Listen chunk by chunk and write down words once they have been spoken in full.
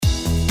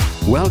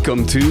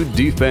Welcome to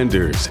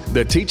Defenders,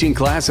 the teaching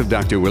class of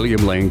Dr.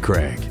 William Lane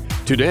Craig.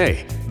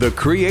 Today, the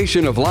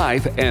creation of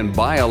life and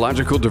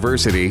biological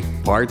diversity,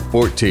 part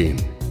 14.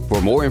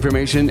 For more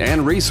information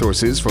and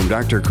resources from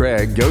Dr.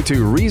 Craig, go to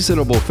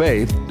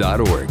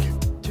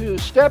reasonablefaith.org. To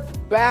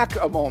step back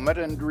a moment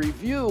and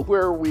review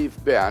where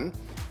we've been,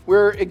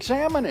 we're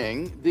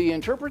examining the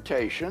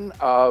interpretation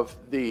of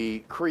the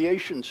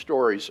creation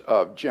stories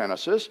of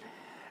Genesis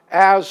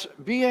as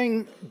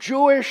being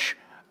Jewish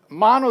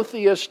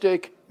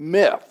monotheistic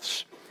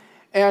myths.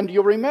 And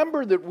you'll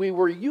remember that we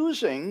were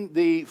using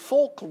the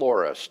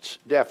folklorist's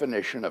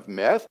definition of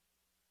myth,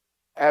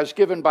 as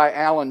given by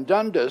Alan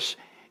Dundas,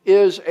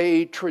 is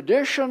a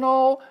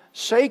traditional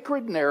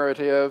sacred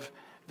narrative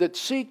that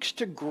seeks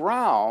to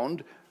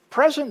ground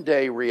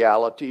present-day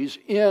realities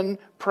in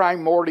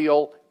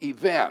primordial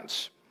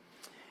events.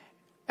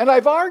 And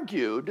I've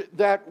argued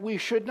that we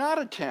should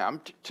not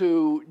attempt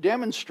to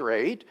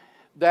demonstrate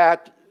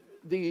that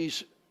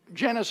these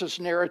Genesis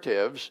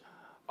narratives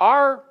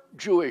are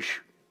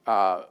Jewish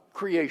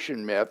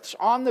creation myths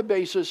on the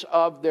basis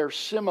of their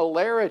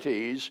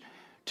similarities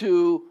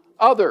to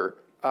other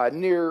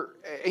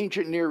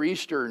ancient Near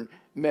Eastern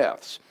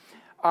myths.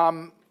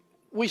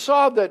 We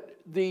saw that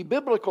the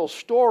biblical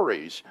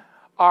stories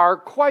are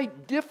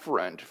quite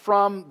different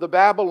from the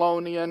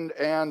Babylonian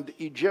and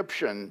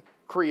Egyptian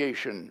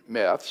creation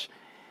myths,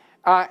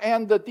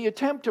 and that the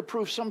attempt to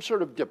prove some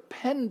sort of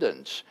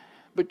dependence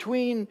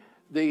between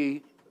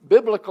the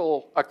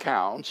biblical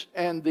accounts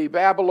and the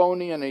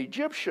Babylonian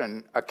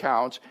Egyptian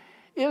accounts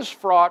is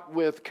fraught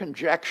with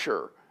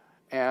conjecture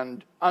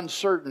and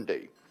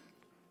uncertainty.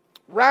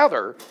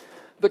 Rather,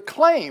 the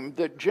claim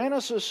that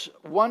Genesis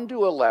 1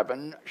 to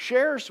 11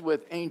 shares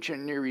with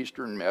ancient Near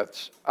Eastern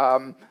myths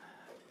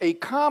a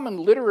common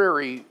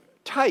literary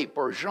type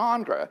or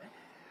genre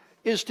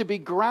is to be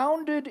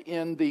grounded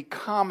in the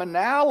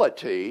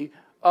commonality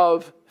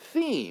of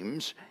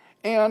themes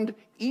and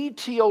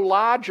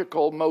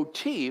etiological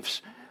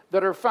motifs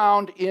that are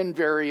found in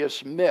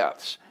various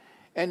myths.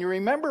 And you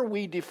remember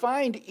we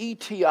defined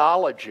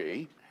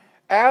etiology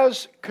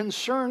as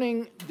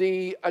concerning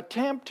the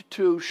attempt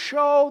to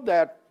show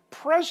that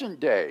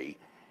present-day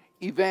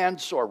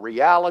events or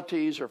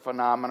realities or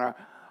phenomena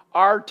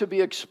are to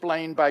be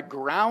explained by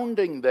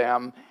grounding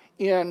them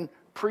in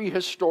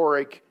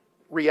prehistoric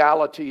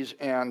realities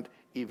and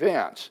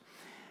events.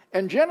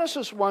 And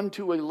Genesis 1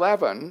 to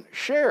 11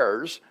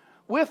 shares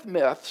with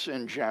myths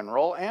in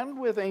general, and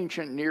with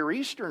ancient Near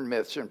Eastern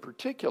myths in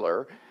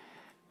particular,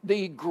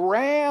 the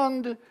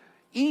grand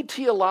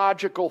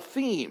etiological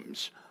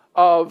themes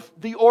of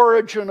the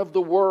origin of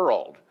the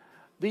world,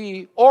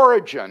 the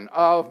origin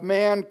of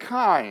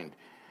mankind,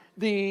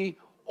 the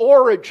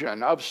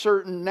origin of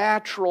certain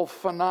natural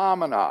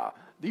phenomena,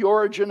 the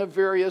origin of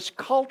various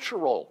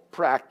cultural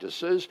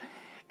practices,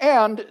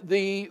 and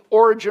the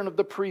origin of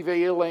the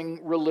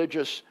prevailing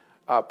religious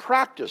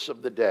practice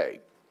of the day.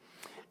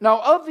 Now,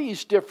 of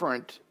these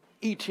different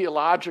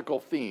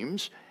etiological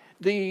themes,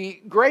 the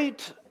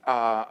great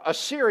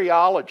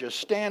Assyriologist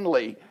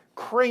Stanley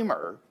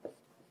Kramer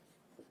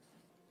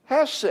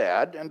has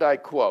said, and I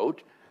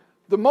quote,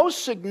 "The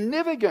most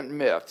significant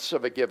myths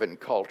of a given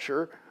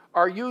culture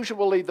are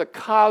usually the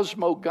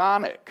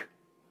cosmogonic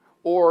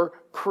or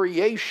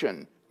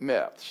creation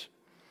myths.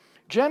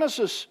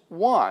 Genesis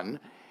 1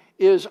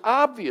 is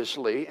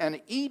obviously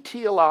an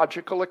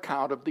etiological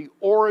account of the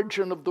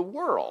origin of the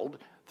world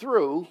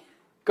through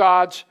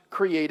God's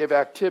creative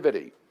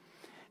activity.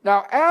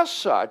 Now, as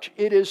such,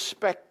 it is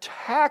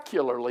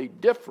spectacularly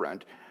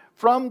different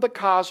from the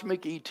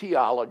cosmic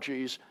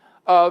etiologies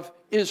of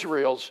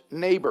Israel's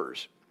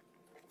neighbors.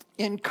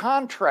 In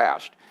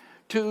contrast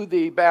to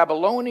the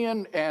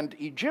Babylonian and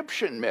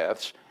Egyptian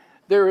myths,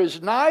 there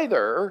is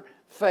neither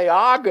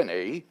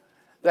theogony,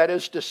 that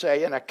is to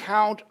say, an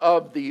account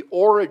of the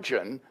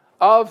origin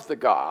of the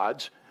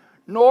gods,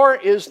 nor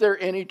is there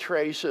any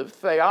trace of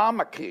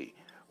theomachy,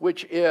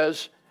 which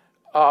is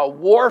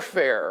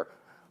warfare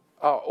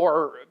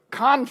or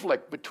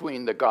conflict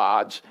between the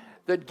gods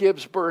that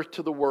gives birth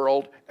to the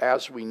world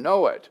as we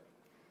know it.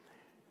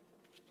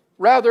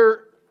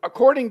 Rather,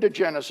 according to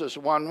Genesis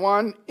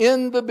 1:1,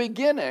 in the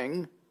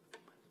beginning,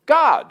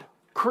 God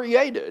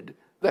created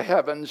the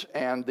heavens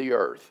and the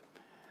earth.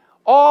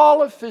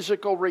 All of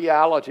physical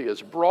reality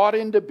is brought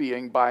into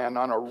being by an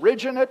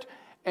unoriginate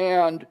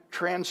and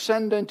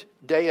transcendent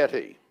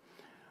deity.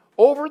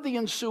 Over the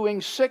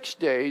ensuing 6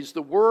 days,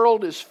 the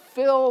world is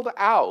filled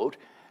out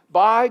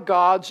by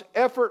God's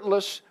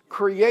effortless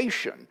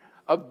creation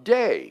of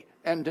day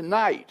and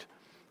night,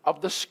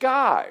 of the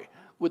sky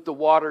with the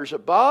waters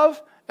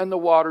above and the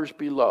waters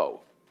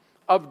below,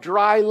 of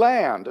dry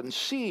land and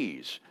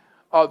seas,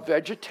 of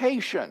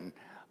vegetation,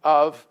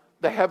 of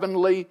the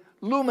heavenly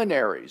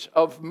luminaries,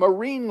 of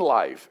marine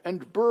life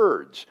and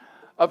birds,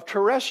 of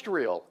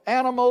terrestrial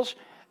animals,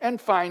 and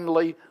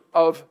finally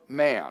of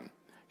man.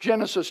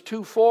 Genesis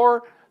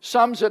 2:4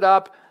 sums it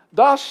up,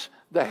 "Thus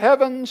the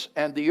heavens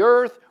and the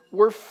earth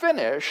were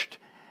finished,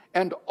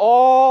 and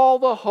all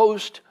the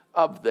host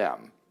of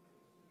them."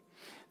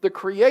 The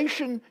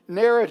creation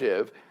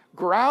narrative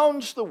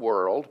grounds the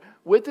world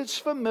with its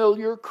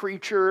familiar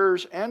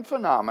creatures and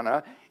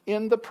phenomena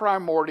in the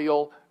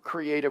primordial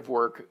creative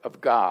work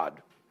of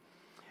God.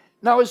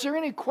 Now, is there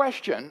any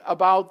question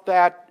about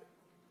that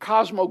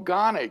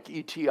cosmogonic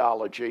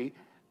etiology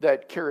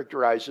that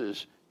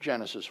characterizes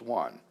Genesis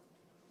 1?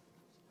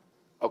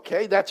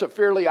 Okay, that's a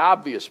fairly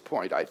obvious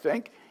point, I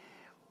think.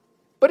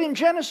 But in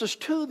Genesis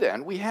 2,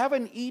 then, we have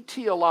an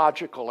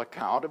etiological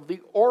account of the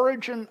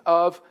origin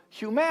of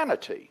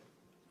humanity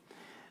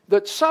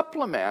that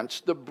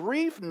supplements the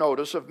brief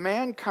notice of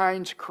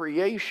mankind's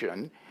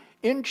creation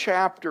in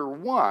chapter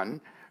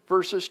 1,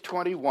 verses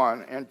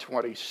 21 and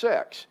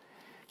 26.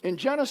 In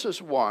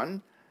Genesis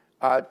 1,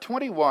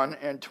 21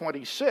 and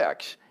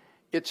 26,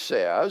 it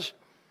says,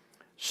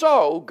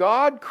 "So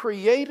God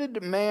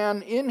created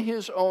man in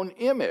his own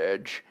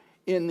image.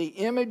 In the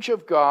image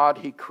of God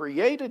he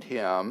created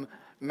him,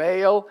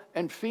 male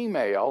and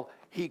female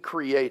he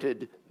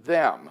created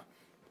them."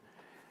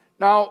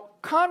 Now,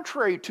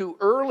 contrary to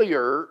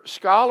earlier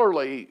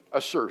scholarly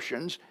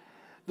assertions,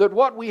 that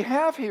what we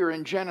have here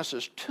in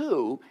Genesis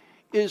 2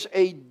 is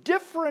a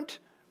different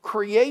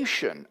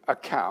creation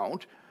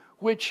account,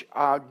 which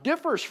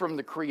differs from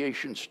the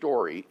creation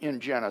story in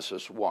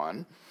Genesis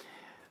 1.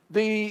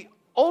 The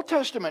Old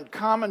Testament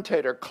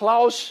commentator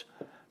Klaus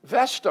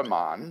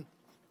Westermann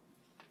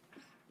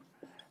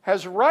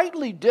has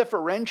rightly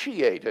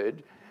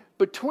differentiated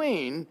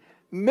between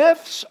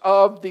myths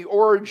of the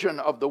origin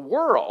of the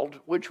world,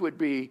 which would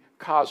be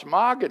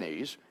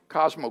cosmogonies,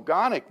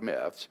 cosmogonic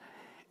myths,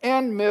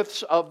 and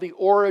myths of the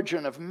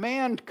origin of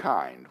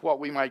mankind, what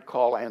we might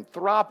call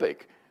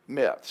anthropic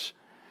myths.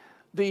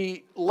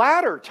 The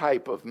latter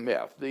type of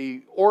myth,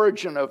 the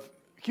origin of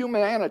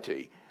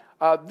humanity,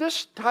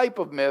 this type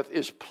of myth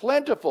is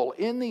plentiful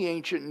in the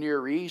ancient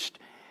Near East,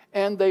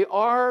 and they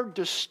are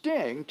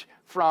distinct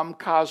from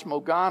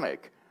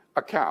cosmogonic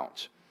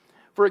accounts.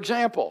 For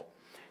example,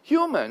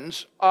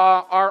 humans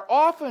are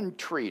often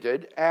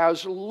treated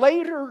as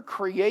later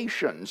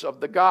creations of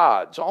the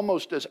gods,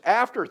 almost as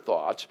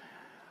afterthoughts,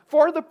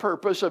 for the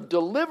purpose of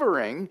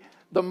delivering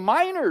the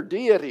minor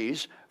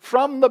deities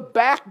from the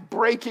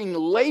back-breaking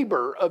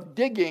labor of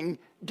digging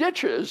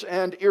ditches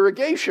and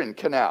irrigation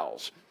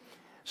canals.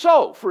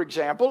 So, for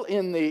example,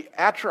 in the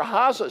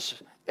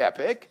Atrahasis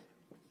epic,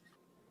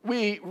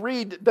 we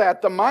read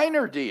that the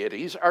minor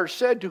deities are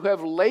said to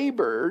have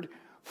labored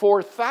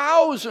for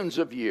thousands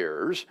of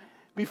years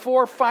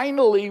before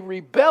finally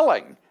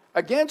rebelling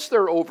against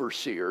their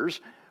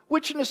overseers,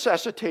 which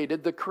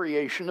necessitated the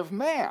creation of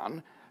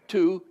man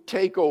to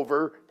take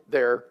over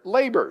their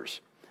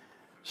labors.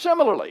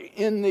 Similarly,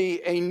 in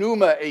the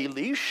Enuma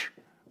Elish,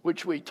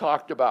 which we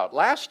talked about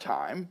last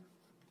time,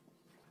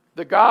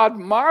 the god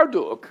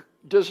Marduk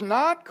does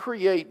not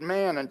create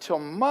man until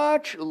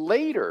much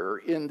later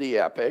in the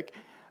epic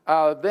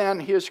than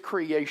his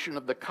creation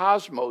of the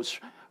cosmos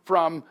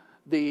from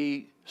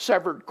the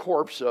severed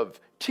corpse of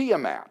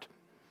Tiamat.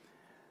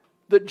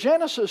 The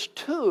Genesis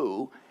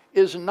 2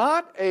 is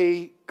not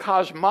a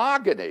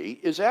cosmogony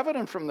is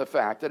evident from the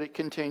fact that it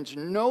contains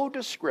no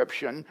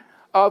description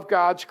of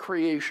God's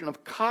creation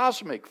of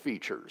cosmic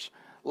features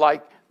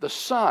like the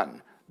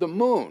sun, the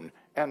moon,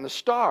 and the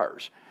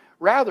stars.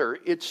 Rather,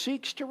 it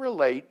seeks to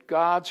relate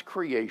God's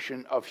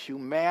creation of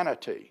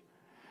humanity.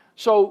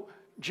 So,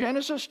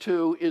 Genesis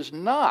 2 is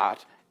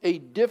not a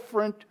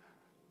different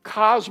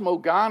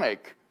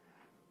cosmogonic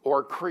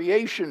or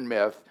creation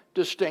myth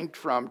distinct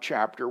from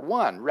chapter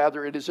 1.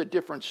 Rather, it is a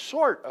different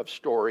sort of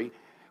story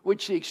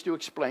which seeks to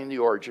explain the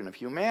origin of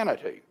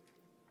humanity.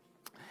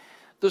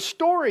 The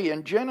story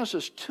in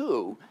Genesis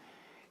 2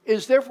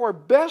 is therefore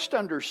best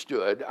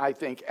understood, I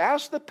think,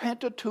 as the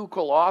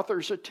Pentateuchal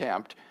author's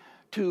attempt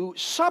to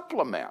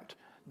supplement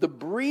the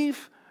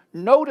brief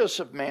notice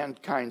of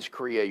mankind's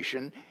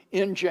creation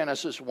in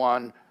Genesis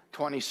 1,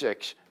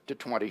 26 to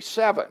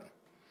 27.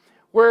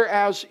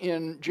 Whereas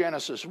in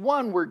Genesis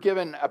 1, we're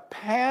given a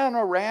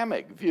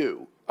panoramic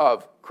view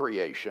of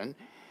creation,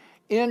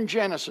 in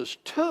Genesis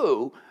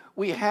 2,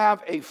 we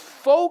have a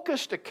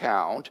focused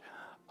account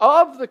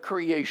of the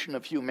creation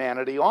of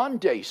humanity on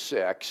day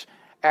 6,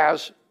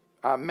 as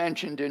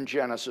mentioned in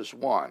Genesis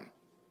 1.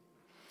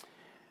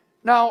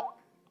 Now,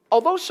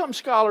 although some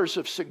scholars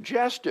have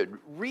suggested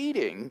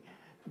reading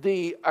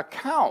the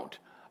account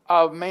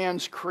of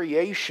man's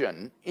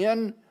creation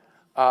in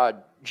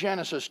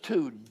Genesis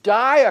 2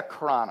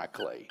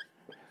 diachronically,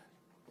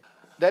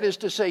 that is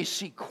to say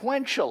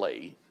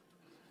sequentially,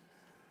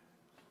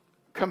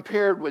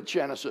 compared with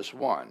Genesis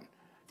 1.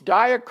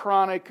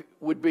 Diachronic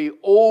would be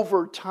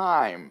over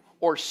time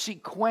or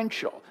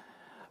sequential.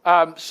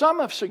 Some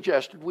have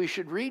suggested we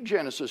should read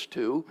Genesis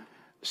 2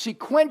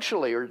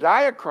 sequentially or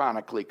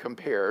diachronically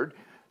compared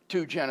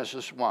to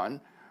Genesis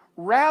 1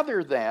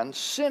 rather than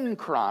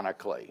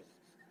synchronically,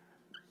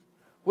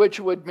 which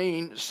would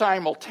mean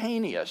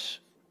simultaneous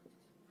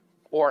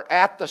or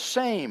at the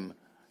same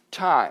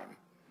time.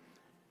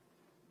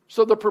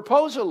 So the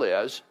proposal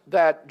is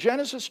that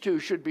Genesis 2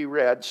 should be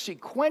read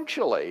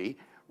sequentially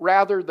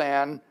rather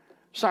than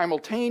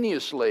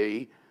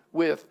simultaneously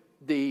with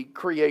the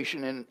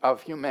creation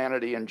of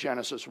humanity in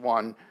Genesis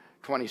 1,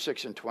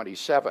 26 and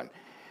 27.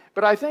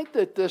 But I think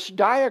that this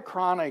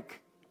diachronic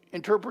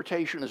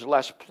interpretation is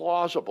less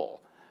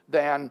plausible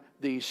than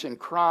the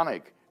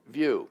synchronic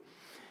view.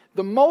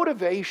 The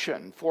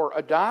motivation for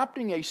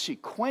adopting a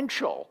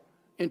sequential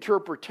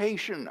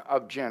interpretation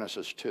of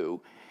Genesis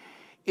 2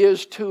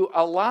 is to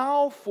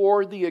allow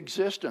for the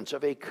existence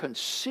of a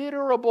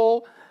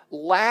considerable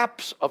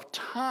lapse of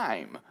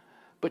time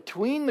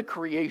between the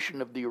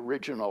creation of the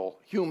original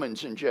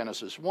humans in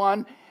Genesis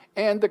 1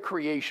 and the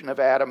creation of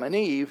Adam and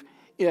Eve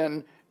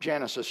in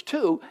Genesis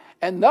 2,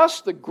 and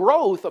thus the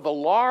growth of a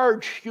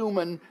large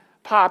human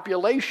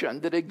population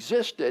that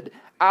existed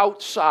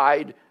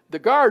outside the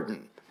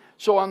garden.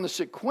 So on the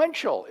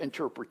sequential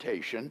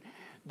interpretation,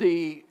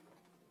 the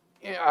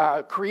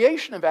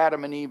creation of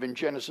Adam and Eve in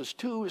Genesis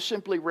 2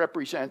 simply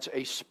represents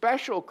a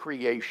special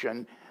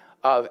creation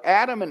of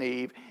Adam and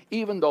Eve,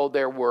 even though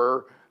there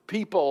were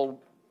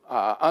people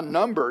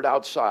unnumbered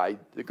outside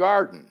the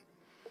garden.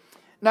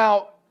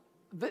 Now,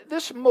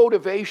 this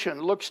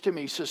motivation looks to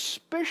me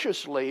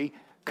suspiciously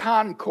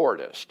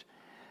concordist.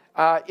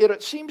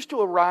 It seems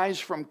to arise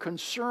from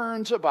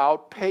concerns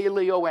about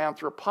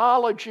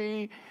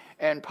paleoanthropology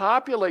and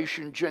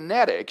population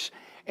genetics,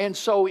 and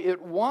so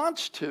it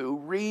wants to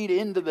read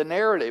into the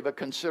narrative a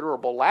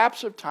considerable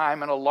lapse of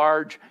time and a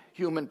large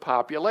human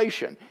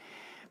population.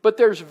 But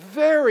there's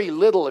very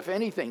little, if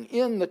anything,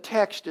 in the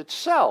text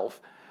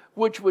itself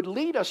which would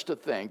lead us to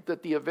think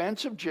that the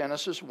events of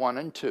Genesis 1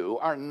 and 2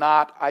 are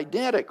not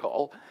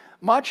identical,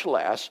 much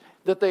less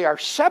that they are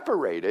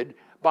separated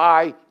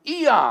by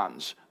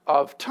eons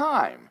of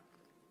time.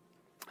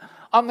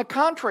 On the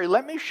contrary,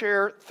 let me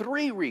share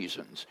 3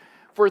 reasons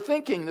for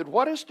thinking that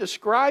what is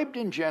described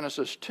in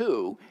Genesis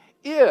 2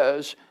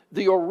 is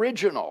the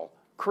original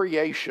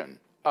creation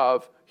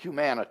of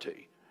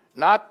humanity,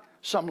 not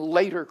some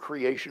later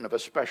creation of a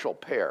special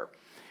pair.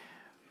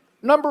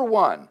 Number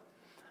 1,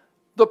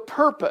 the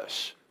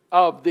purpose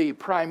of the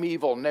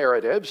primeval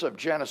narratives of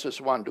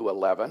Genesis 1 to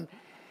 11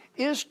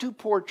 is to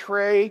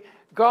portray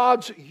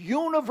God's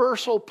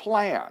universal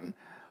plan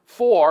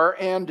for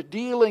and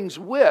dealings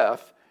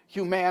with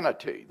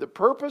humanity. The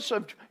purpose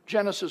of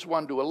Genesis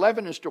 1 to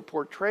 11 is to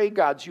portray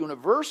God's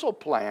universal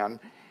plan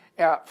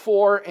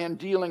for and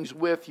dealings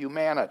with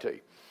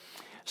humanity.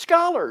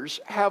 Scholars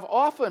have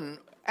often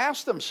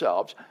asked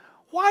themselves,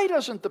 why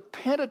doesn't the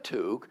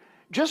Pentateuch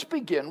just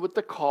begin with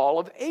the call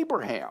of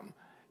Abraham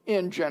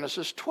in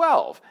Genesis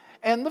 12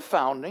 and the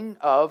founding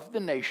of the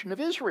nation of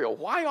Israel?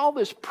 Why all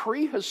this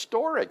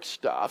prehistoric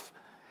stuff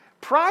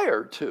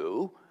prior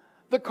to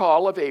the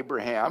call of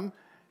Abraham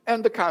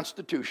and the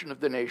constitution of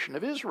the nation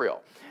of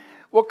Israel?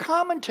 Well,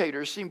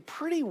 commentators seem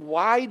pretty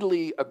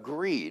widely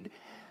agreed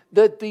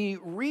that the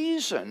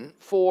reason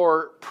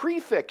for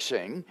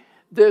prefixing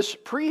this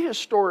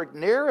prehistoric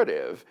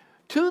narrative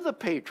to the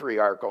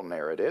patriarchal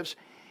narratives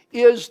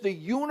is the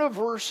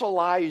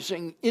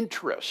universalizing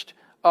interest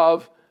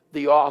of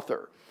the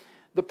author.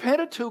 The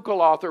Pentateuchal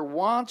author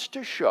wants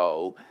to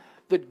show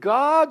that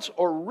God's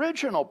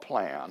original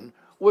plan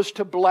was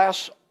to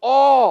bless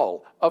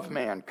all of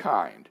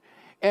mankind,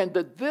 and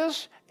that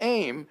this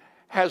aim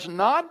has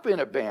not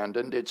been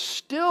abandoned. It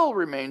still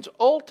remains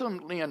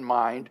ultimately in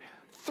mind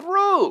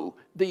through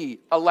the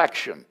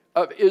election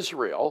of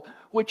Israel,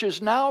 which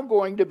is now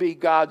going to be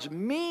God's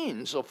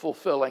means of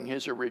fulfilling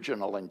his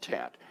original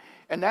intent.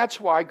 And that's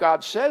why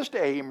God says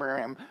to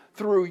Abraham,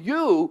 through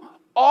you,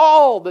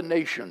 all the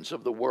nations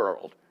of the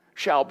world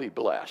shall be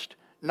blessed,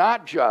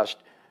 not just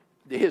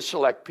his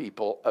select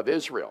people of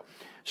Israel.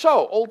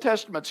 So, Old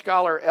Testament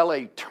scholar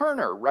L.A.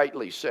 Turner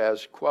rightly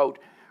says, quote,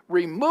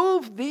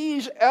 remove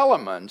these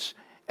elements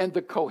and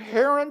the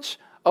coherence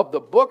of the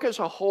book as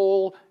a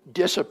whole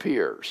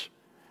disappears,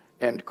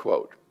 end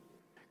quote.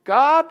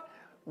 God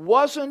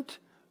wasn't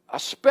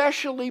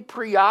especially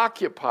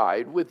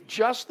preoccupied with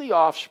just the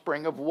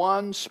offspring of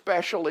one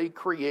specially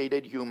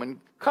created human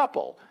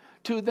couple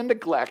to the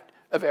neglect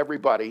of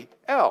everybody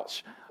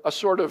else, a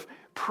sort of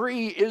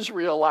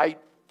pre-Israelite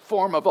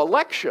form of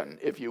election,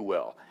 if you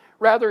will.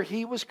 Rather,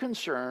 he was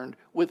concerned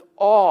with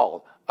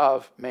all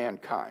of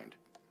mankind.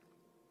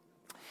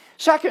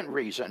 Second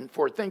reason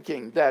for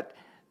thinking that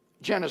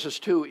Genesis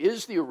 2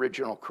 is the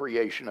original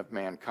creation of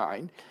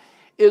mankind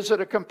is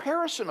that a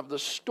comparison of the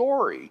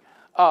story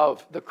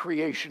of the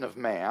creation of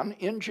man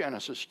in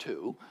Genesis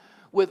 2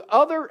 with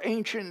other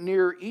ancient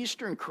Near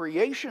Eastern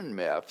creation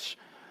myths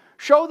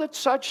show that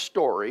such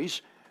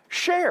stories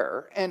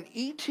share an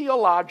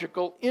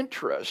etiological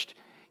interest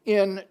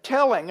in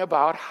telling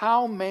about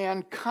how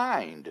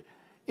mankind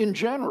in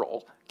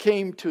general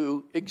came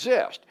to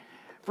exist.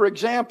 For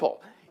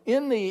example,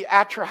 in the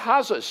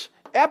Atrahasis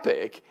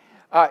epic,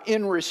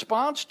 in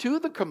response to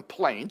the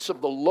complaints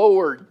of the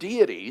lower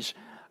deities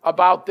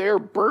about their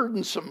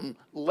burdensome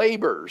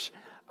labors,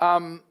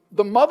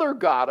 the mother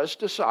goddess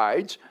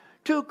decides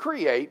to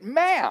create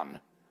man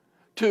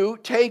to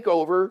take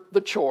over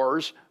the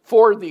chores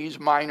for these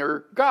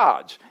minor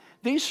gods.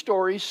 These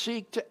stories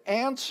seek to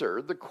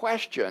answer the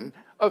question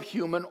of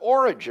human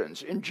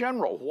origins in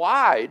general.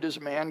 Why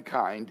does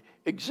mankind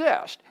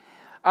exist?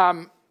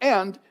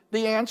 And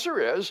the answer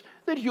is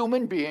that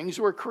human beings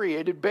were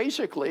created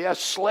basically as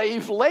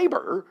slave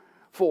labor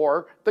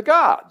for the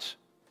gods.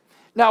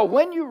 Now,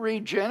 when you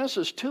read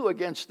Genesis 2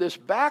 against this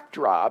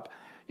backdrop,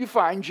 you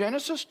find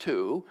Genesis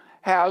 2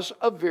 has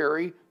a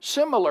very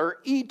similar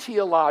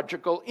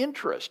etiological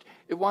interest.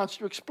 It wants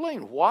to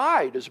explain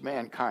why does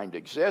mankind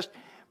exist,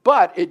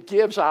 but it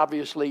gives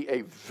obviously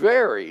a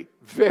very,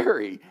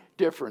 very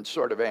different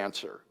sort of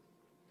answer.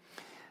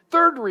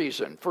 Third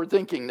reason for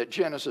thinking that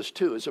Genesis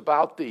 2 is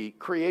about the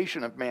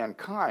creation of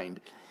mankind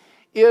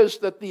is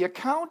that the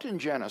account in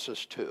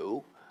Genesis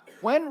 2,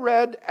 when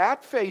read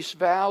at face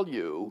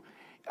value,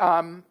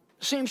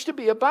 seems to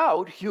be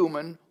about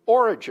human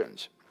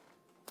origins.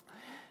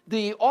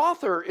 The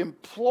author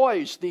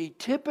employs the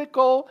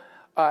typical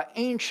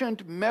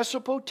ancient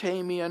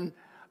Mesopotamian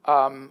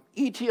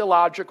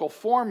etiological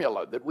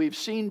formula that we've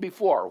seen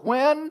before.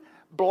 When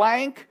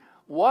blank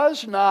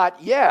was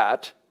not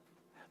yet,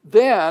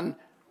 then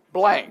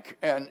blank.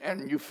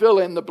 And you fill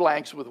in the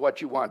blanks with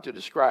what you want to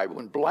describe.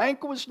 When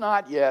blank was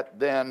not yet,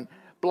 then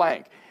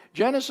blank.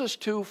 Genesis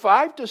 2,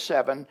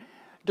 5-7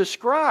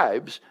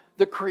 describes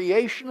the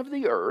creation of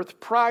the earth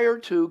prior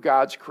to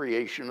God's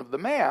creation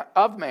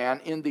of man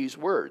in these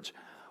words.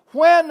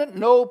 When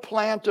no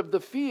plant of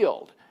the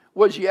field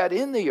was yet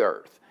in the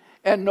earth,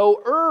 and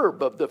no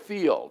herb of the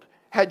field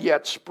had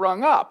yet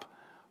sprung up,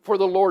 for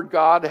the Lord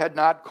God had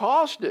not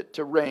caused it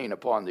to rain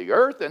upon the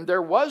earth, and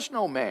there was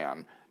no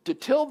man to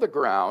till the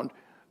ground,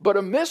 but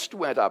a mist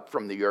went up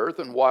from the earth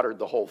and watered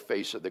the whole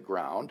face of the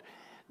ground.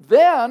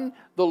 Then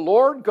the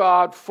Lord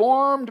God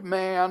formed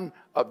man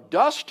of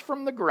dust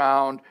from the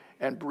ground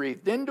and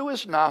breathed into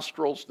his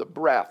nostrils the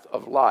breath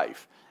of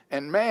life,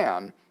 and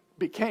man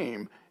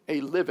became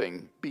a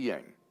living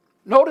being.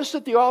 Notice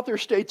that the author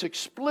states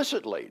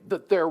explicitly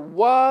that there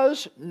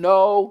was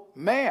no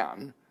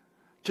man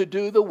to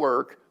do the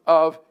work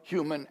of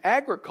human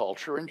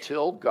agriculture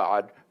until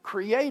God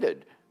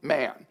created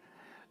man.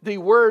 The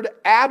word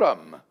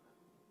Adam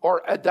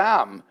or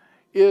Adam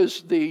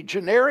is the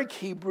generic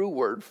Hebrew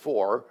word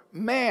for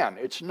man.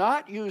 It's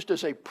not used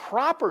as a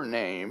proper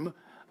name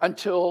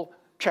until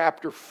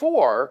chapter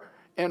 4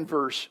 and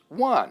verse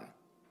 1.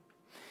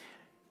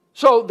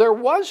 So there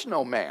was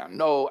no man,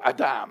 no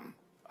Adam,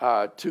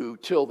 to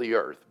till the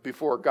earth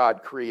before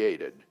God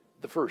created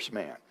the first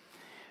man.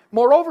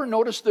 Moreover,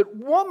 notice that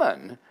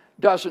woman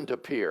doesn't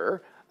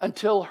appear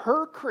until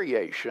her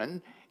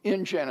creation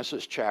in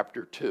Genesis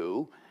chapter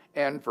 2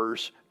 and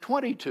verse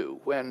 22,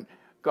 when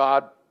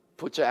God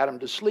puts Adam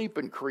to sleep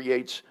and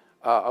creates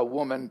a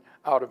woman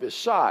out of his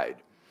side.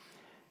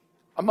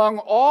 Among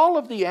all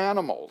of the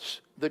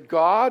animals that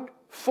God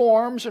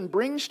forms and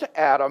brings to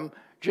Adam,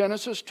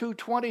 Genesis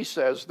 2:20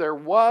 says, there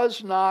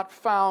was not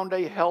found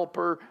a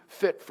helper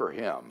fit for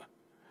him.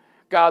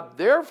 God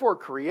therefore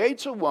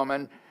creates a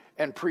woman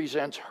and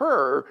presents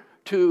her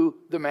to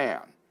the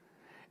man.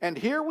 And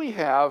here we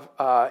have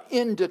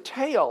in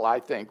detail, I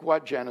think,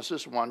 what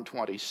Genesis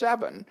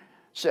 1:27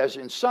 says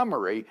in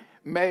summary,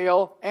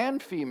 male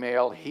and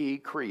female he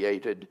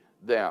created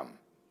them.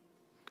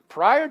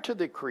 Prior to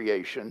the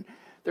creation,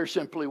 there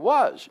simply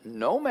was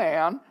no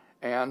man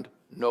and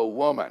no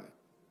woman.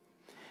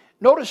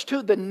 Notice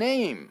too the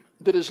name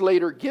that is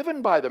later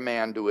given by the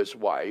man to his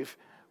wife,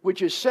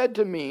 which is said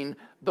to mean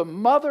the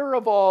mother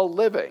of all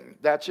living.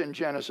 That's in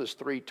Genesis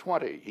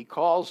 3:20. He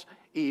calls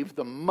Eve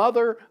the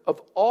mother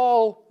of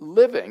all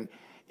living,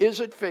 is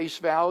at face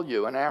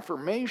value an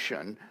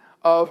affirmation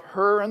of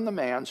her and the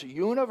man's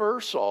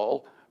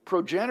universal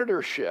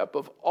progenitorship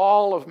of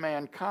all of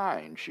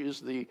mankind. She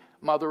is the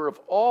mother of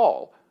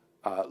all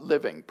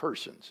living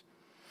persons.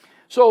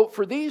 So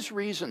for these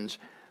reasons,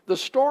 the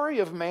story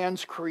of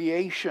man's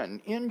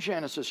creation in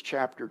Genesis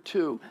chapter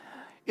 2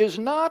 is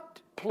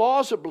not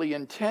plausibly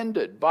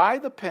intended by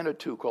the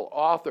Pentateuchal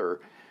author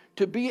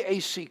to be a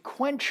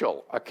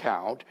sequential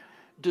account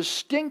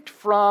distinct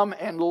from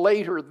and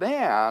later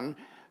than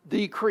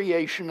the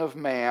creation of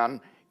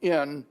man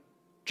in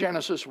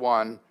Genesis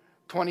 1,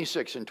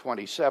 26 and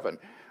 27.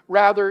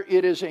 Rather,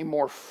 it is a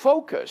more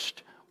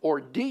focused or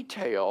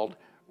detailed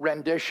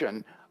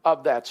rendition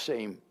of that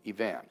same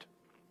event.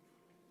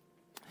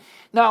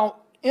 Now,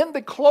 in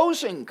the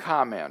closing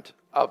comment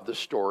of the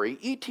story,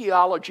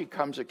 etiology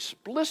comes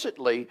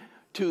explicitly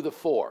to the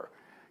fore.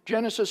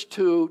 Genesis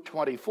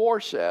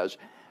 2:24 says,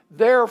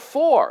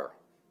 therefore,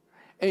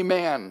 a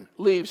man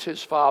leaves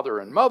his father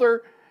and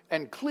mother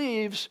and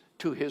cleaves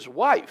to his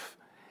wife,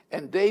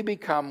 and they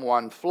become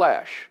one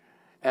flesh.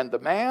 And the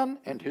man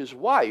and his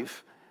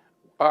wife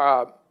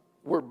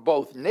were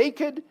both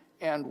naked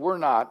and were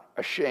not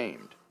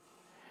ashamed.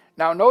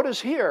 Now notice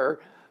here,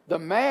 the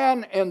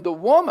man and the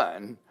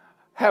woman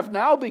have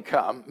now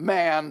become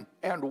man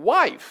and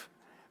wife.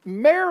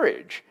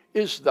 Marriage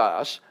is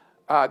thus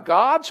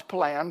God's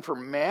plan for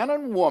man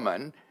and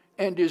woman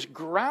and is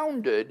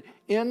grounded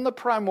in the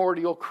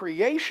primordial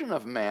creation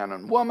of man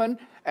and woman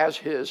as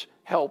his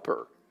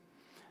helper.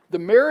 The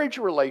marriage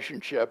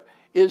relationship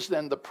is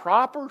then the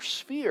proper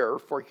sphere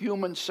for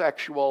human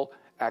sexual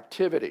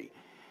activity.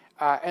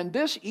 And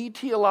this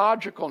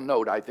etiological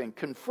note, I think,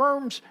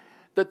 confirms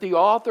that the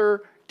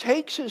author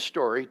takes his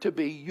story to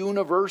be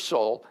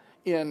universal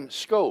in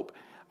scope.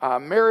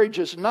 Marriage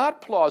is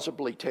not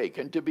plausibly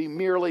taken to be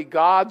merely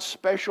God's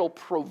special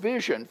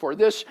provision for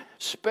this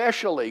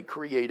specially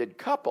created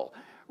couple.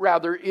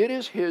 Rather, it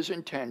is his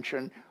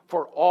intention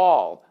for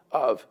all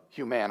of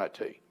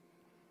humanity.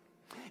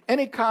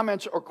 Any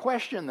comments or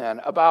question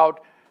then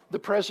about the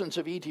presence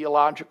of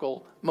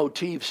etiological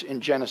motifs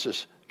in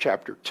Genesis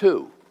chapter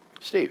 2?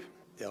 Steve?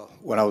 Yeah,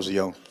 when I was a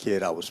young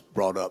kid, I was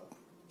brought up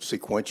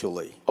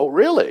sequentially. Oh,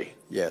 really?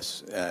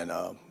 Yes, and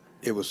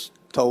it was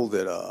told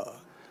that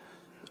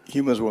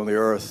humans were on the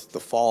earth, the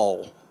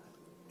fall,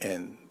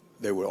 and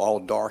they were all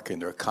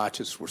darkened. Their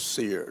consciences were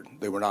seared.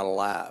 They were not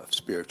alive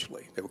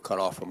spiritually. They were cut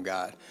off from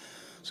God.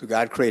 So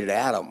God created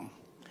Adam,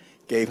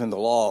 gave him the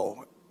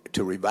law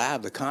to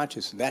revive the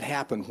conscience, and that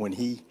happened when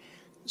he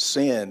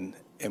sinned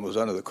and was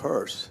under the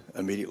curse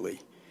immediately.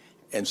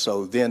 And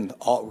so then,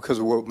 because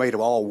we're made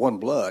of all one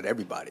blood,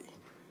 everybody,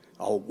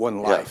 all one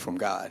life from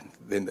God,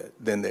 then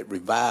that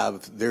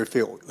revived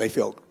they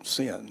felt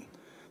sin.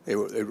 It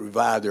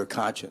revived their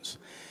conscience.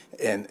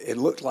 And it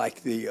looked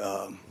like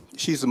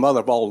she's the mother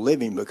of all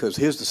living because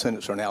his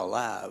descendants are now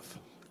alive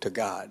to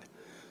God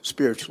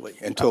spiritually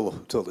until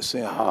the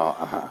sin.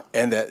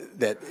 And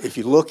that if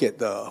you look at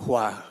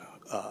why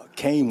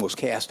Cain was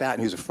cast out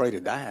and he was afraid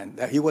of dying,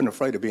 he wasn't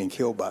afraid of being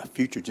killed by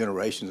future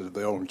generations of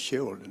their own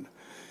children.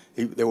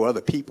 There were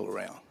other people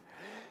around.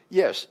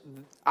 Yes,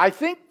 I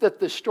think that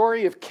the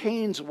story of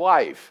Cain's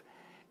wife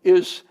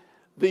is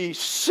the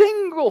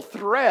single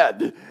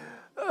thread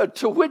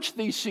to which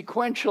the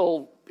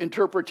sequential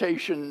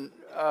interpretation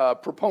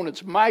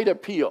proponents might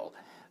appeal.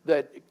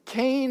 That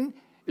Cain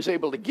is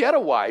able to get a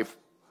wife.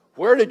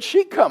 Where did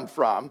she come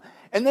from?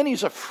 And then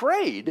he's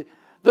afraid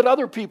that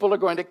other people are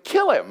going to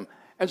kill him.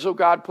 And so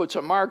God puts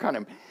a mark on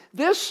him.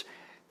 This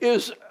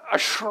is a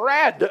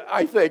shred,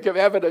 I think, of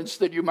evidence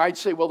that you might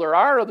say, well, there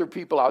are other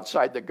people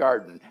outside the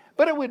garden.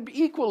 But it would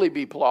equally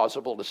be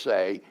plausible to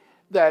say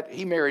that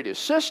he married his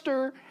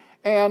sister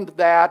and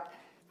that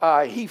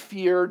he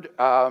feared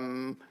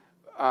blood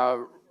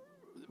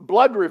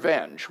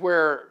revenge,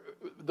 where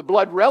the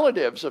blood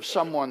relatives of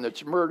someone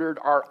that's murdered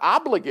are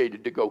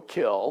obligated to go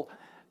kill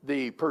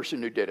the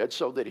person who did it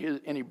so that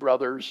any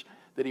brothers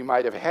that he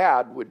might have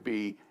had would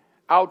be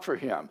out for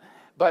him.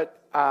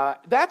 But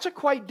that's a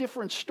quite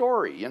different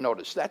story, you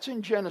notice. That's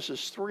in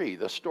Genesis 3,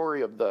 the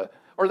story of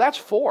that's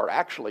 4,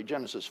 actually,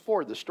 Genesis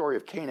 4, the story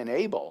of Cain and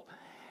Abel.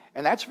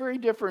 And that's very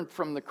different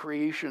from the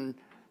creation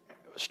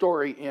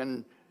story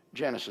in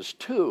Genesis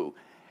 2.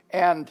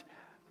 And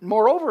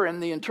moreover, in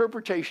the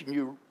interpretation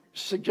you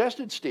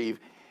suggested, Steve,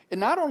 it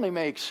not only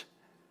makes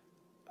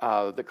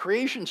the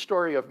creation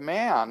story of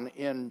man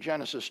in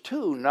Genesis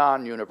 2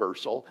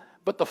 non-universal,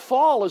 but the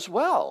fall as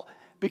well.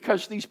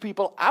 Because these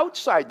people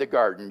outside the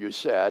garden, you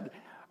said,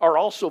 are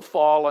also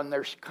fallen,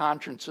 their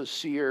consciences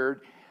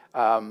seared,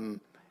 and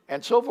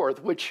so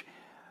forth, which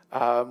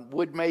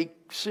would make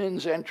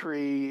sin's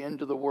entry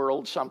into the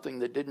world something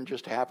that didn't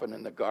just happen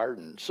in the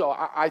garden. So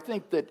I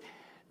think that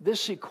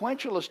this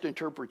sequentialist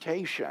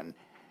interpretation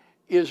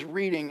is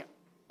reading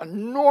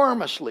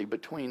enormously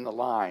between the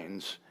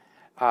lines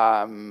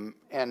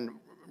and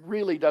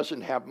really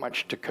doesn't have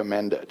much to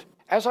commend it.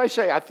 As I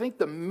say, I think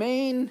the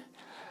main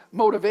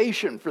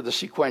motivation for the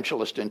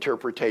sequentialist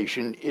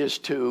interpretation is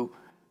to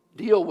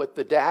deal with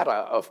the data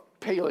of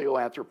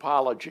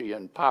paleoanthropology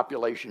and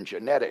population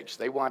genetics.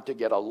 They want to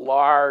get a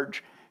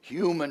large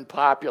human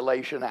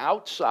population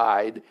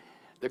outside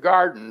the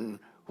garden,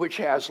 which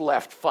has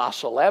left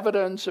fossil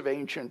evidence of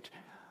ancient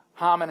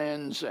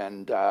hominins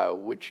and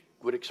which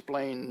would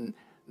explain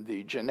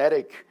the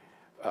genetic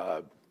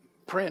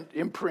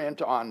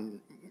imprint on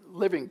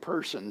living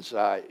persons.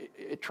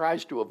 It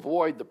tries to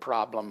avoid the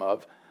problem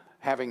of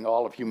having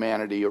all of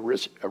humanity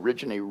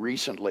originate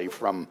recently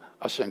from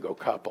a single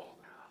couple.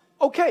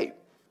 Okay,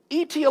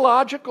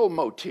 etiological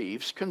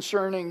motifs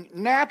concerning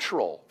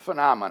natural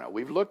phenomena.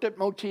 We've looked at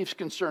motifs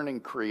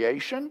concerning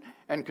creation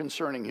and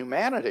concerning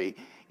humanity.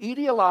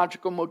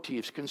 Etiological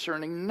motifs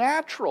concerning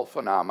natural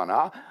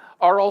phenomena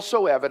are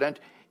also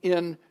evident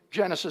in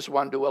Genesis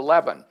 1 to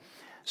 11.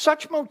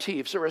 Such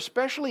motifs are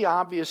especially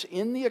obvious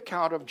in the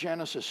account of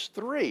Genesis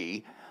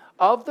 3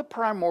 of the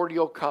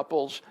primordial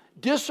couple's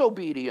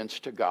disobedience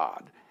to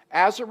God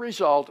as a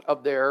result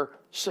of their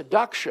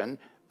seduction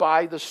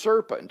by the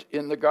serpent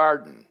in the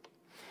garden.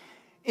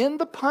 In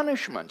the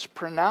punishments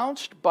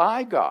pronounced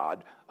by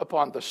God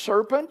upon the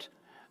serpent,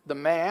 the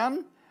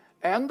man,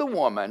 and the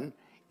woman,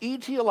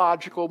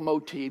 etiological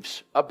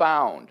motifs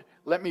abound.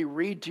 Let me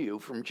read to you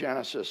from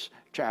Genesis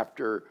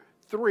chapter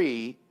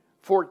 3,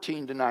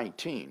 14 to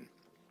 19.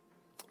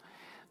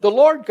 The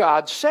Lord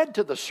God said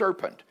to the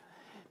serpent,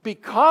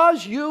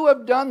 "Because you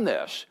have done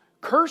this,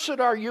 cursed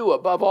are you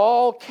above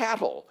all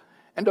cattle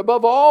and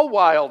above all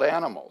wild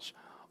animals.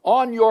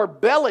 On your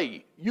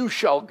belly you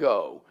shall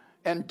go,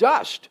 and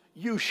dust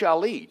you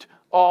shall eat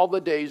all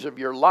the days of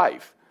your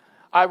life.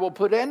 I will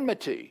put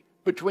enmity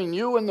between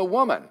you and the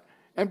woman,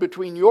 and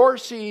between your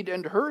seed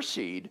and her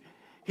seed.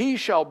 He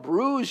shall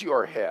bruise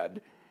your head,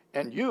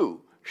 and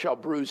you shall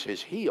bruise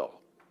his heel.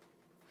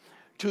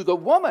 To the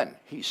woman,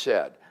 he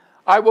said,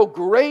 I will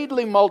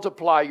greatly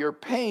multiply your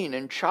pain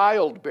in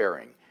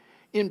childbearing.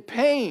 In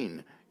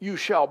pain you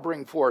shall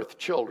bring forth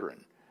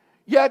children.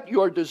 Yet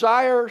your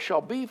desire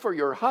shall be for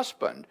your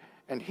husband,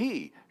 and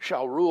he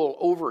shall rule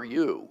over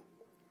you.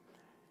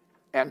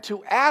 And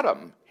to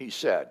Adam, he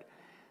said,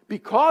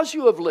 because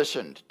you have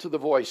listened to the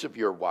voice of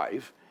your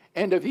wife,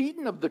 and have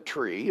eaten of the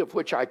tree of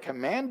which I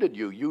commanded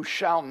you, you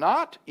shall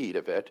not eat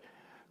of it.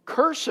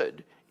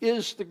 Cursed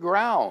is the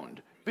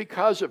ground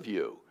because of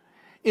you.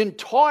 In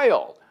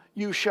toil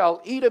you shall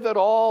eat of it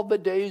all the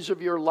days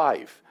of your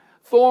life.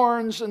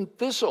 Thorns and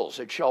thistles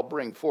it shall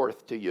bring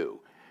forth to you,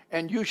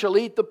 and you shall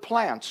eat the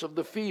plants of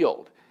the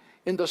field.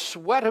 In the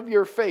sweat of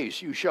your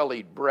face you shall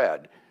eat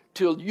bread,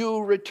 till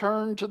you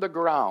return to the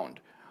ground.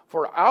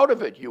 For out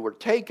of it you were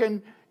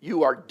taken,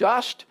 you are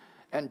dust,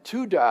 and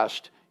to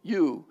dust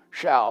you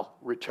shall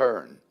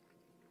return.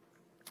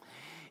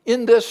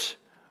 In this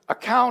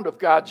account of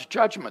God's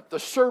judgment, the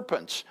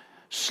serpents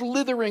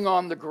slithering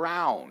on the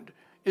ground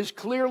is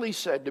clearly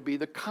said to be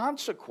the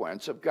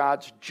consequence of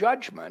God's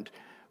judgment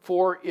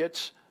for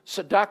its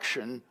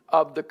seduction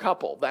of the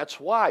couple. That's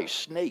why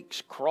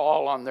snakes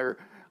crawl on their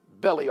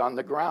belly on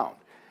the ground.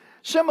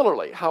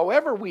 Similarly,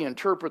 however we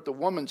interpret the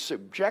woman's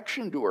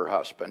subjection to her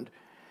husband,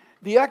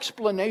 the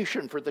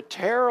explanation for the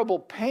terrible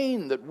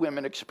pain that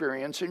women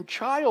experience in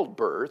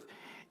childbirth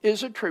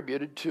is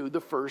attributed to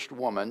the first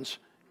woman's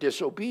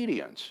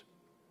disobedience.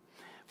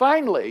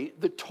 Finally,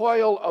 the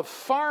toil of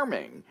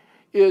farming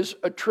is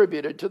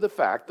attributed to the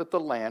fact that the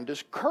land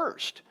is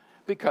cursed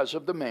because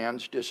of the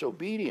man's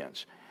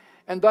disobedience.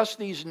 And thus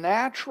these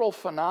natural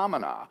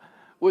phenomena,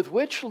 with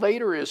which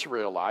later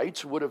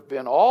Israelites would have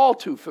been all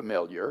too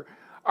familiar,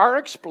 are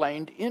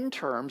explained in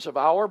terms of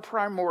our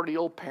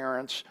primordial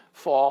parents'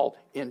 fall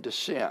into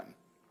sin.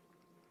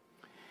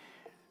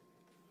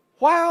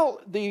 While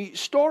the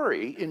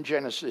story in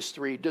Genesis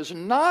 3 does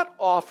not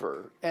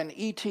offer an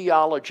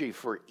etiology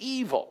for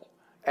evil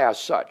as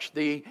such,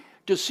 the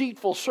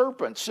deceitful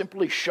serpent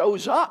simply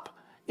shows up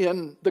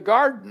in the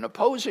garden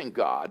opposing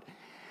God,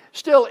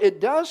 still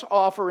it does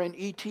offer an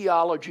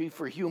etiology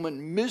for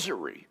human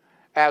misery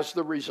as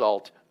the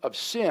result of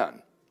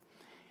sin.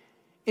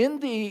 In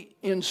the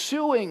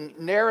ensuing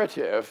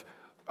narrative,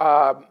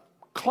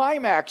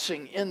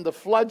 climaxing in the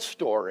flood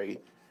story,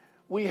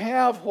 we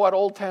have what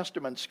Old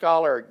Testament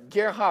scholar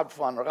Gerhard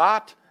von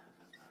Rath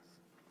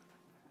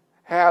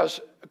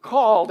has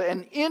called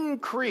an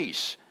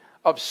increase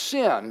of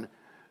sin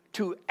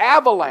to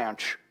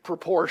avalanche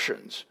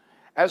proportions,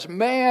 as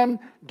man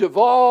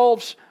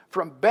devolves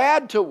from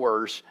bad to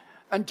worse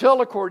until,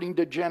 according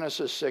to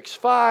Genesis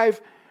 6:5,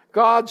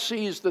 God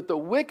sees that the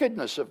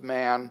wickedness of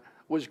man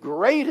was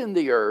great in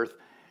the earth,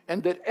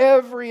 and that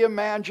every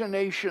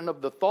imagination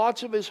of the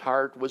thoughts of his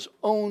heart was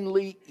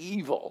only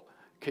evil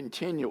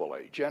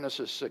continually.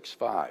 Genesis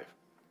 6:5.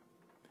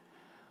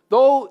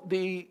 Though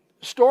the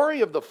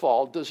story of the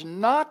fall does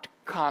not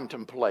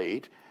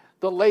contemplate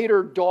the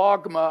later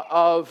dogma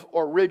of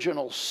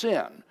original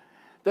sin,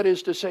 that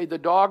is to say, the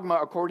dogma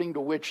according to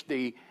which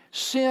the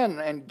sin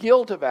and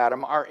guilt of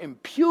Adam are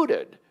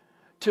imputed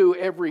to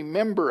every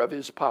member of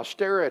his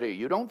posterity.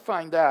 You don't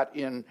find that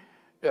in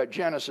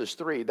Genesis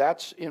 3.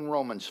 That's in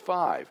Romans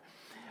 5.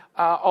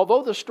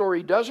 Although the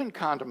story doesn't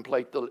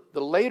contemplate the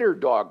later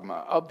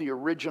dogma of the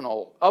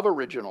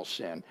original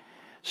sin,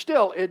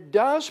 still it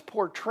does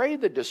portray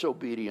the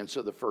disobedience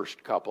of the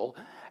first couple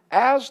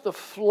as the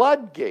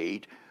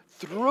floodgate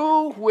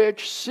through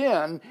which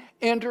sin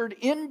entered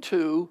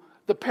into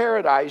the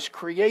paradise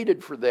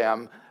created for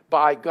them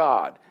by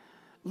God,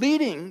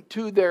 leading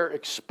to their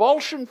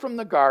expulsion from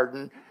the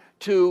garden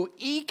to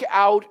eke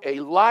out a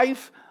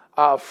life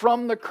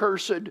from the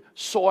cursed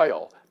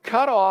soil,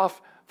 cut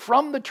off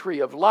from the tree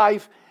of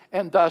life,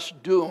 and thus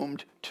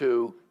doomed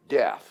to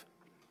death.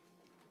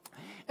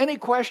 Any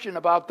question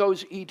about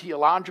those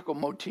etiological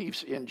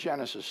motifs in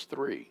Genesis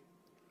 3?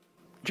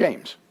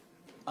 James.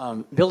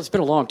 Bill, it's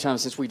been a long time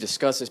since we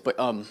discussed this, but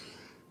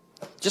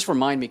just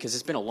remind me, because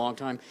it's been a long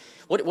time.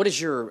 What is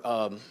your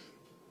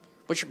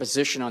what's your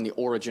position on the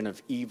origin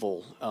of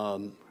evil?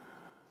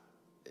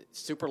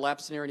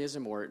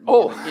 Superlapsarianism, or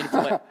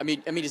I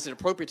mean, is it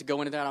appropriate to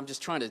go into that? I'm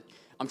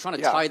trying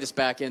to tie this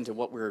back into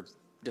what we're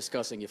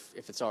discussing, if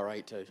it's all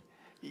right to.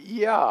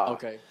 Yeah.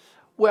 Okay.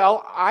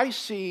 Well, I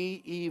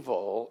see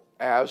evil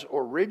as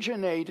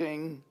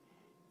originating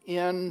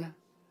in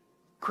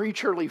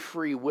creaturely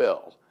free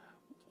will,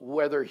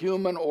 whether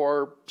human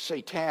or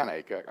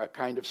satanic, a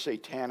kind of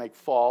satanic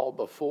fall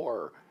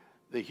before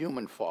the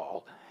human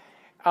fall.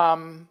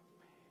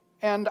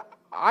 And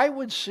I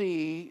would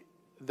see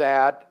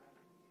that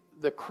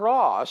the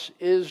cross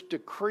is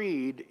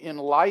decreed in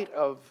light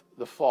of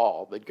the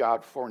fall that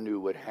God foreknew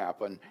would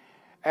happen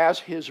as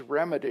his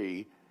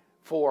remedy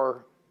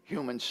for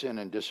human sin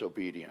and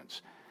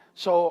disobedience.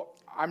 So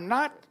I'm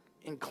not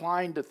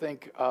inclined to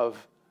think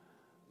of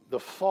the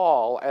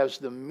fall as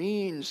the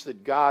means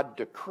that God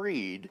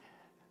decreed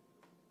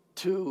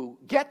to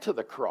get to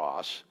the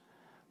cross,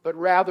 but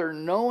rather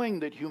knowing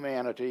that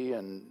humanity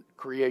and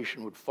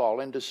creation would fall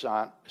into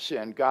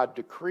sin, God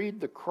decreed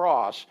the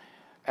cross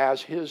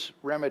as his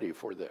remedy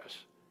for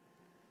this.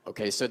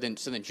 Okay, so then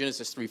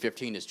Genesis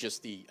 3:15 is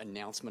just the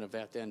announcement of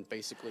that then,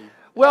 basically?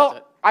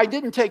 Well, I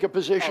didn't take a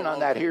position on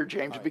that here,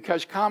 James,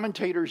 because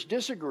commentators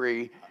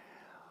disagree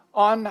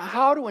on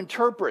how to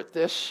interpret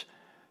this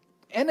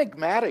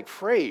enigmatic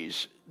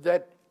phrase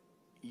that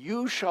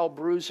you shall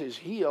bruise his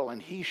heel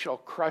and he shall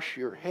crush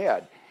your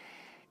head.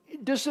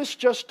 Does this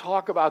just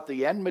talk about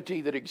the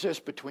enmity that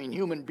exists between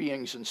human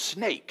beings and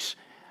snakes?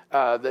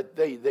 That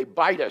they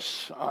bite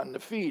us on the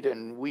feet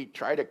and we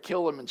try to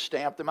kill them and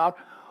stamp them out?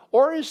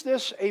 Or is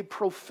this a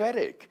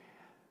prophetic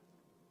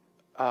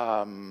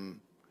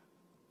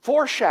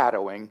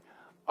foreshadowing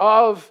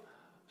of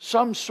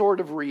some sort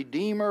of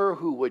redeemer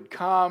who would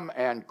come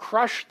and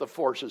crush the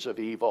forces of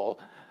evil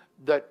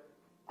that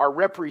are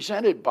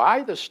represented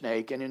by the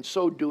snake, and in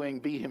so doing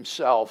be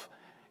himself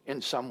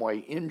in some way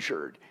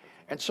injured?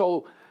 And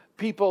so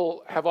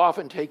people have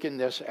often taken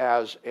this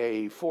as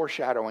a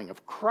foreshadowing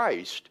of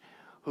Christ,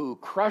 who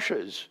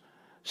crushes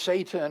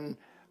Satan,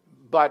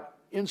 but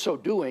in so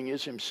doing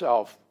is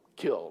himself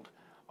killed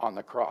on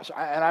the cross.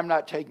 And I'm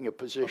not taking a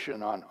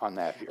position on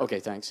that here. Okay,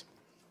 thanks.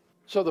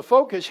 So the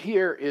focus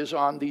here is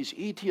on these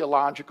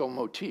etiological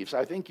motifs.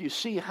 I think you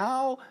see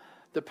how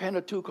the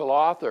Pentateuchal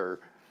author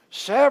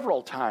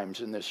several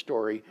times in this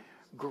story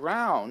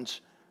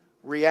grounds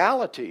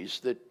realities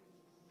that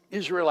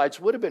Israelites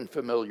would have been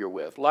familiar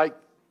with, like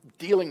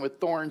dealing with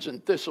thorns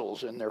and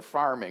thistles in their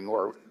farming,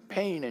 or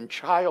pain in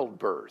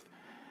childbirth,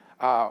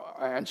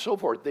 and so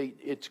forth.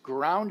 It's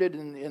grounded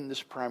in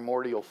this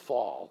primordial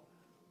fall.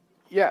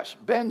 Yes,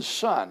 Ben's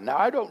son. Now,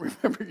 I don't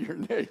remember your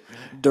name.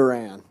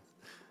 Duran.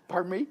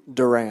 Pardon me?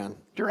 Duran.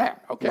 Duran,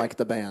 okay. Like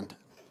the band.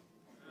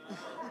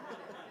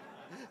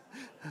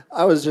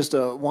 I was just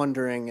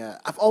wondering,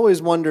 I've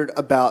always wondered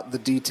about the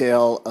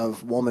detail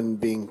of woman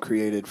being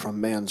created from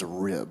man's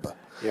rib.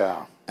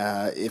 Yeah.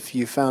 If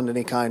you found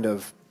any kind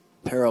of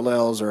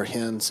parallels or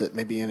hints at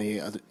maybe in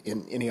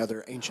any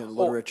other ancient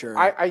literature.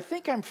 I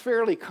think I'm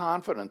fairly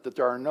confident that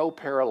there are no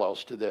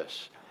parallels to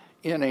this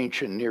in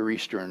ancient Near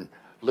Eastern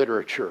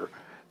literature.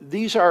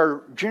 These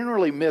are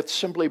generally myths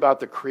simply about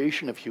the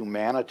creation of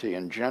humanity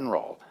in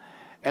general,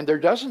 and there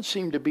doesn't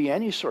seem to be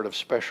any sort of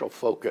special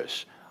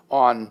focus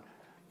on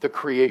the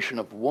creation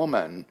of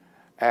woman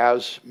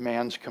as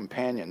man's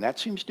companion. That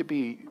seems to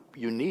be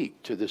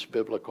unique to this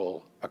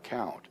biblical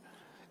account.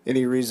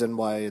 Any reason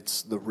why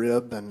it's the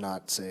rib and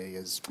not, say,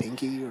 as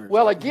pinky? Or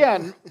well, something?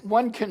 again,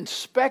 one can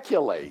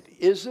speculate.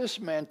 Is this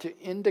meant to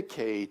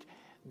indicate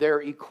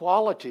their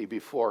equality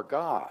before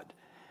God?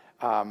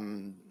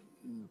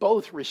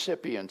 Both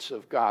recipients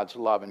of God's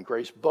love and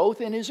grace,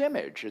 both in his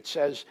image. It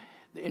says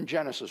in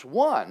Genesis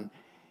 1,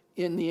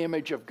 in the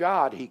image of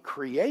God, he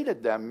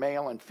created them,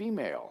 male and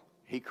female.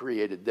 He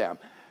created them.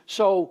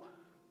 So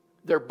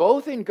they're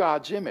both in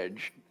God's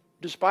image,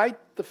 despite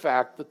the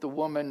fact that the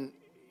woman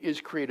is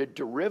created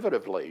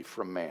derivatively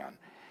from man.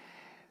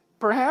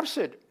 Perhaps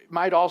it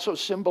might also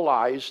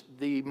symbolize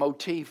the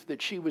motif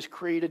that she was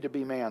created to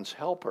be man's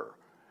helper.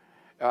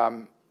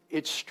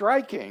 It's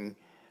striking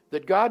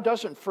that God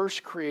doesn't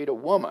first create a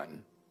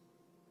woman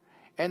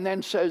and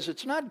then says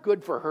it's not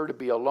good for her to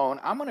be alone.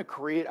 I'm going to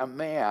create a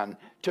man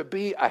to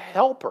be a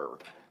helper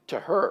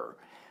to her.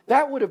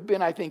 That would have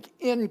been, I think,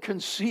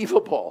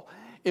 inconceivable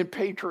in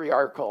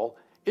patriarchal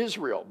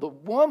Israel. The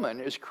woman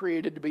is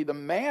created to be the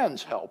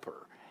man's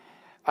helper.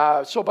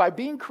 So by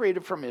being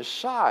created from his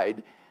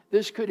side,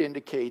 this could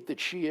indicate that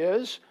she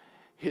is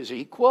his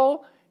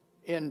equal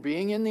in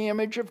being in the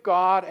image of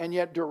God, and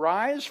yet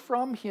derives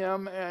from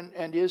him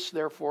and is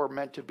therefore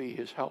meant to be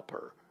his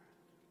helper.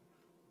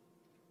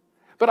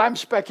 But I'm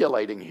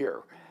speculating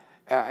here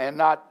and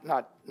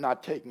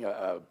not taking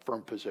a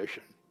firm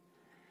position.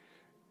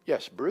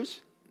 Yes,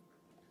 Bruce?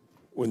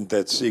 Wouldn't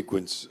that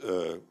sequence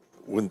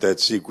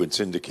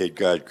indicate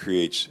God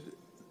creates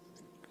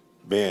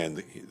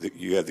man?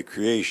 You had the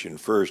creation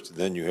first,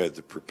 then you had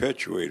the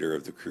perpetuator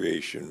of the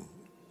creation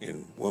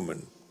in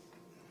woman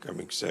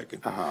coming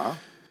second.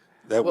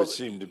 That would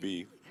seem to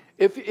be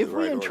If the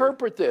we right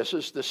interpret this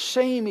as the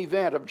same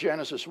event of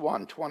Genesis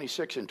 1,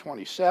 26 and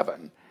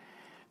 27,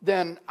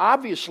 then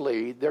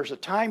obviously there's a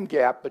time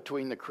gap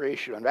between the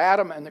creation of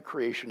Adam and the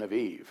creation of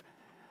Eve.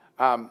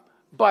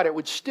 But it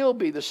would still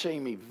be the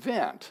same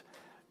event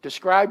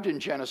described in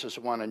Genesis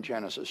 1 and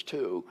Genesis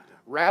 2,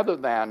 rather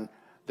than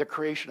the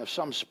creation of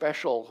some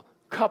special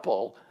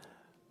couple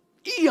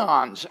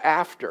eons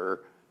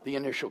after the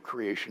initial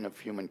creation of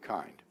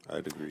humankind.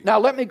 I'd agree. Now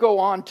let me go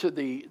on to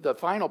the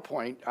final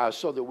point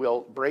so that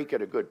we'll break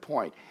at a good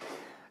point.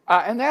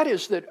 And that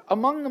is that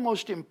among the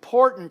most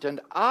important and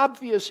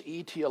obvious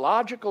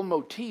etiological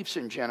motifs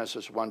in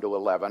Genesis 1 to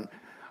 11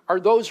 are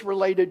those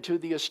related to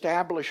the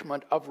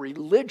establishment of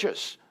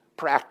religious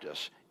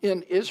practice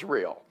in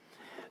Israel.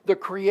 The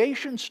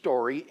creation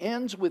story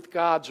ends with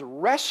God's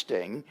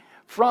resting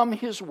from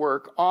his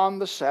work on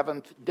the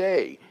seventh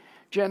day.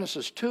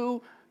 Genesis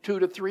 2, 2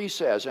 to 3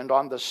 says, "And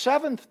on the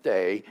seventh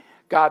day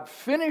God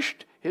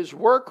finished his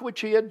work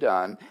which he had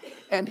done,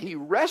 and he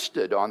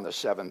rested on the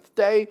seventh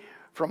day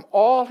from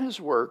all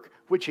his work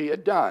which he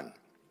had done.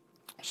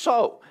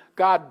 So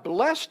God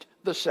blessed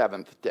the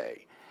seventh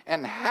day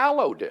and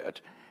hallowed it,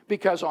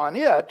 because on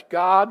it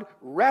God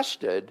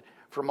rested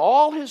from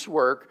all his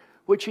work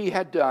which he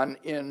had done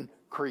in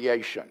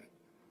creation.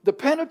 The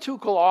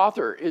Pentateuchal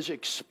author is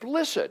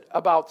explicit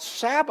about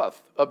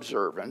Sabbath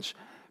observance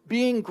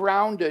being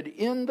grounded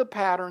in the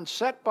pattern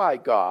set by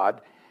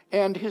God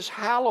and his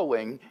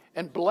hallowing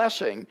and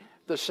blessing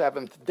the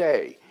seventh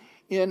day.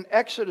 In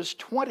Exodus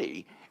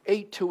 20,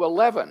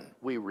 8-11,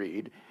 we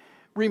read,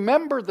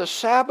 "Remember the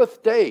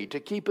Sabbath day to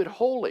keep it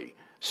holy.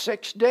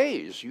 6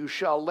 days you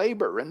shall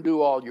labor and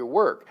do all your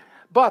work.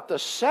 But the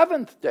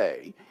seventh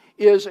day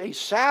is a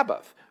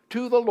Sabbath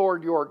to the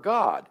Lord your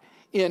God.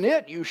 In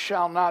it you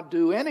shall not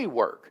do any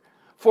work.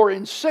 For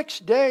in 6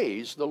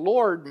 days the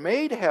Lord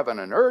made heaven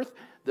and earth,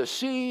 the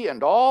sea,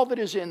 and all that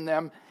is in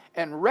them,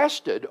 and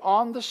rested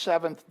on the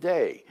seventh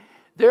day.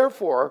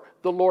 Therefore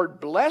the Lord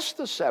blessed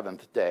the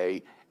seventh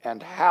day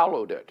and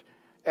hallowed it."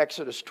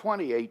 Exodus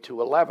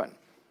 28-11.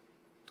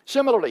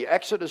 Similarly,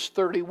 Exodus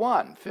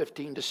 31,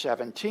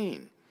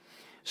 15-17.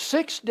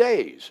 6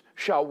 days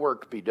shall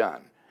work be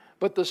done,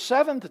 but the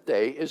seventh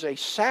day is a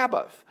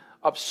Sabbath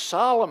of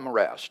solemn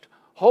rest,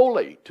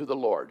 holy to the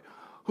Lord.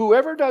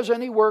 Whoever does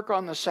any work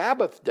on the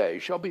Sabbath day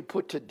shall be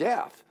put to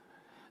death.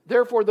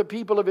 Therefore the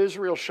people of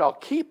Israel shall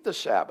keep the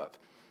Sabbath,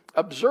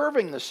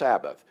 observing the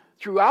Sabbath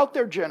throughout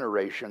their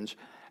generations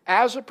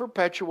as a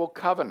perpetual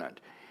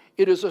covenant.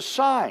 It is a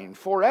sign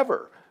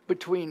forever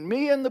between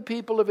me and the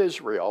people of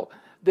Israel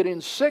that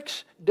in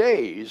 6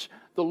 days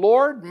the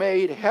Lord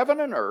made heaven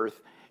and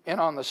earth, and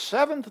on the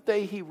seventh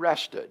day he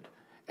rested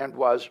and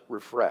was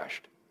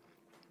refreshed.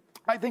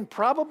 I think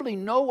probably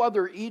no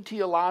other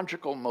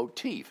etiological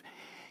motif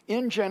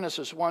in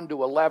Genesis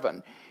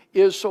 1-11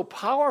 is so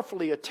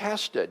powerfully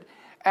attested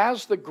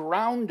as the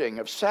grounding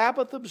of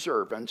Sabbath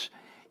observance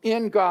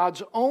in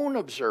God's own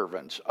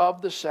observance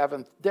of the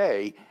seventh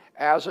day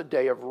as a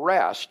day of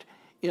rest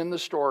in the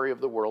story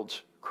of the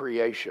world's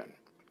creation.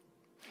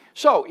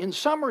 So, in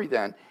summary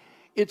then,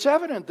 it's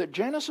evident that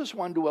Genesis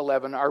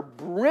 1-11 are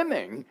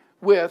brimming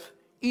with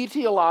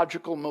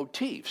etiological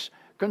motifs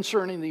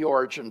concerning the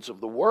origins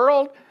of the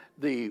world,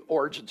 the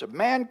origins of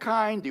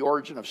mankind, the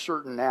origin of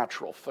certain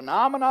natural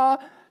phenomena,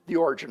 the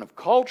origin of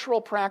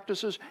cultural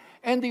practices,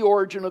 and the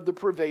origin of the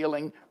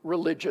prevailing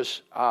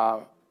religious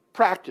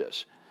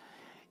practice.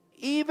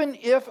 Even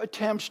if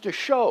attempts to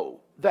show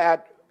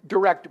that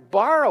direct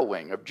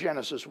borrowing of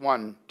Genesis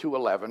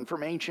 1-11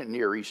 from ancient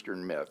Near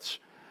Eastern myths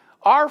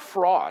are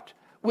fraught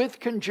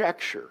with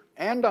conjecture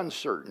and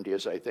uncertainty,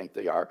 as I think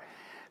they are,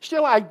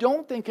 still I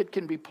don't think it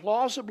can be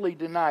plausibly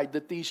denied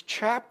that these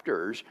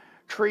chapters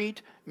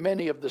treat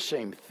many of the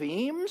same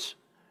themes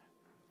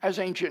as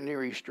ancient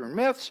Near Eastern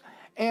myths,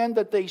 and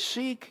that they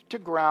seek to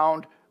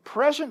ground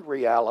present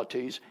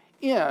realities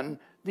in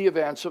the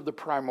events of the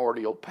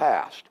primordial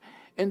past.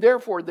 And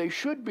therefore they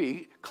should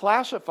be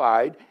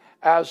classified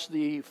as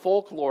the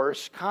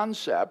folklorist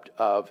concept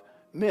of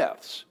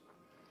myths.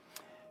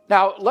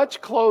 Now, let's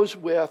close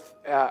with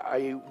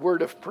a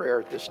word of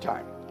prayer at this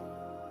time.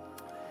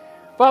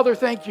 Father,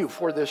 thank you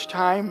for this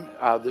time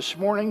this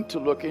morning to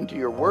look into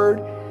your word,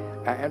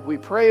 and we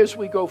pray as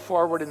we go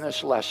forward in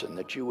this lesson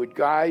that you would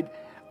guide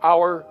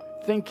our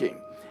thinking.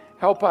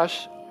 Help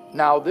us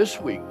now this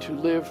week to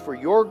live for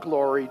your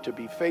glory, to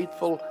be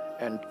faithful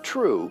and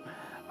true,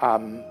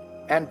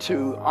 and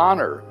to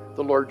honor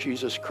the Lord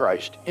Jesus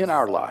Christ in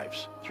our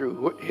lives.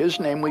 Through his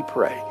name we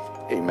pray.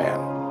 Amen.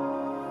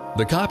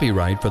 The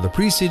copyright for the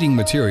preceding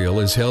material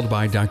is held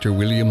by Dr.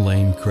 William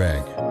Lane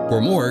Craig. For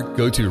more,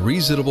 go to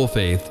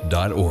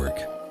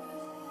reasonablefaith.org.